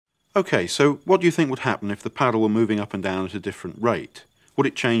Okay, so what do you think would happen if the paddle were moving up and down at a different rate? Would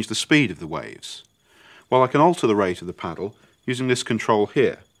it change the speed of the waves? Well, I can alter the rate of the paddle using this control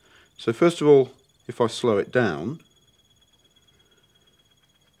here. So first of all, if I slow it down,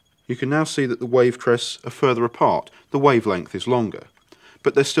 you can now see that the wave crests are further apart. The wavelength is longer,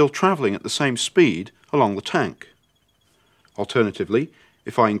 but they're still travelling at the same speed along the tank. Alternatively,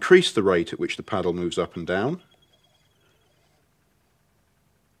 if I increase the rate at which the paddle moves up and down,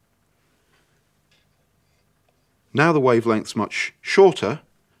 now the wavelength's much shorter,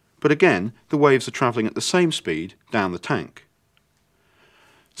 but again the waves are travelling at the same speed down the tank.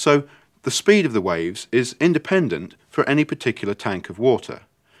 So the speed of the waves is independent for any particular tank of water.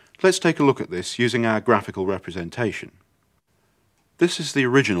 Let's take a look at this using our graphical representation. This is the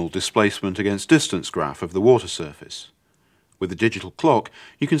original displacement against distance graph of the water surface. With the digital clock,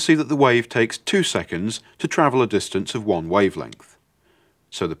 you can see that the wave takes 2 seconds to travel a distance of 1 wavelength.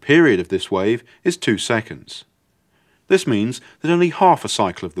 So the period of this wave is 2 seconds. This means that only half a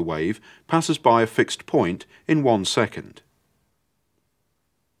cycle of the wave passes by a fixed point in 1 second.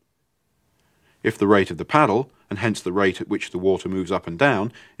 If the rate of the paddle, and hence the rate at which the water moves up and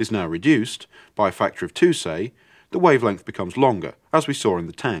down, is now reduced, by a factor of 2 say, the wavelength becomes longer, as we saw in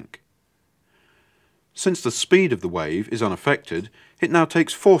the tank. Since the speed of the wave is unaffected, it now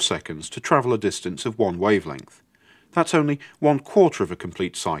takes 4 seconds to travel a distance of 1 wavelength. That's only 1/4 of a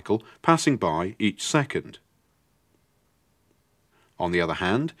complete cycle passing by each second. On the other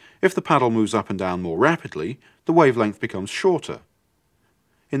hand, if the paddle moves up and down more rapidly, the wavelength becomes shorter.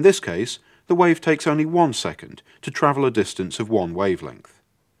 In this case, the wave takes only 1 second to travel a distance of 1 wavelength.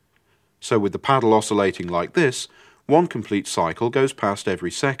 So with the paddle oscillating like this, 1 complete cycle goes past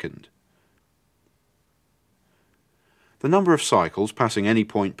every second. The number of cycles passing any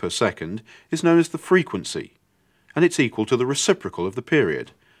point per second is known as the frequency, and it's equal to the reciprocal of the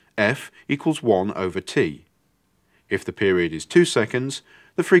period. F equals 1 over t. If the period is 2 seconds,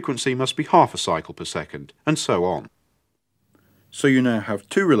 the frequency must be half a cycle per second, and so on. So you now have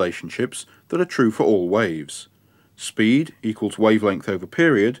two relationships that are true for all waves. Speed equals wavelength over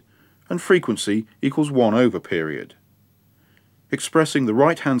period, and frequency equals 1 over period. Expressing the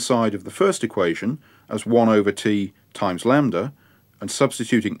right-hand side of the first equation as 1 over t times lambda, and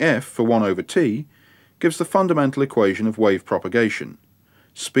substituting f for 1 over t, gives the fundamental equation of wave propagation.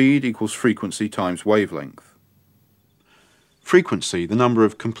 Speed equals frequency times wavelength. Frequency, the number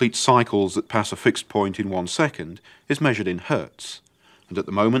of complete cycles that pass a fixed point in 1 second, is measured in hertz. And at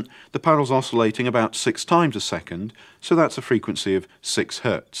the moment, the paddle's oscillating about 6 times a second, so that's a frequency of 6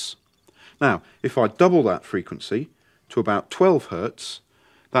 hertz. Now, if I double that frequency to about 12 hertz,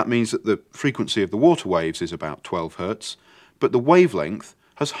 that means that the frequency of the water waves is about 12 hertz, but the wavelength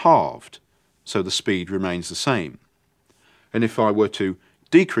has halved, so the speed remains the same. And if I were to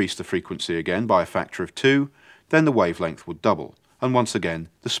decrease the frequency again by a factor of 2, then the wavelength would double, and once again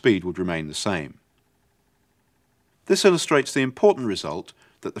the speed would remain the same. This illustrates the important result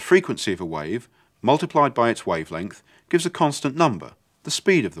that the frequency of a wave, multiplied by its wavelength, gives a constant number, the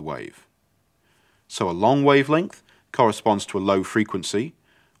speed of the wave. So a long wavelength corresponds to a low frequency,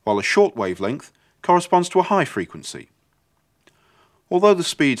 while a short wavelength corresponds to a high frequency. Although the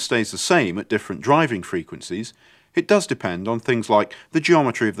speed stays the same at different driving frequencies, it does depend on things like the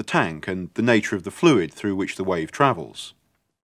geometry of the tank and the nature of the fluid through which the wave travels.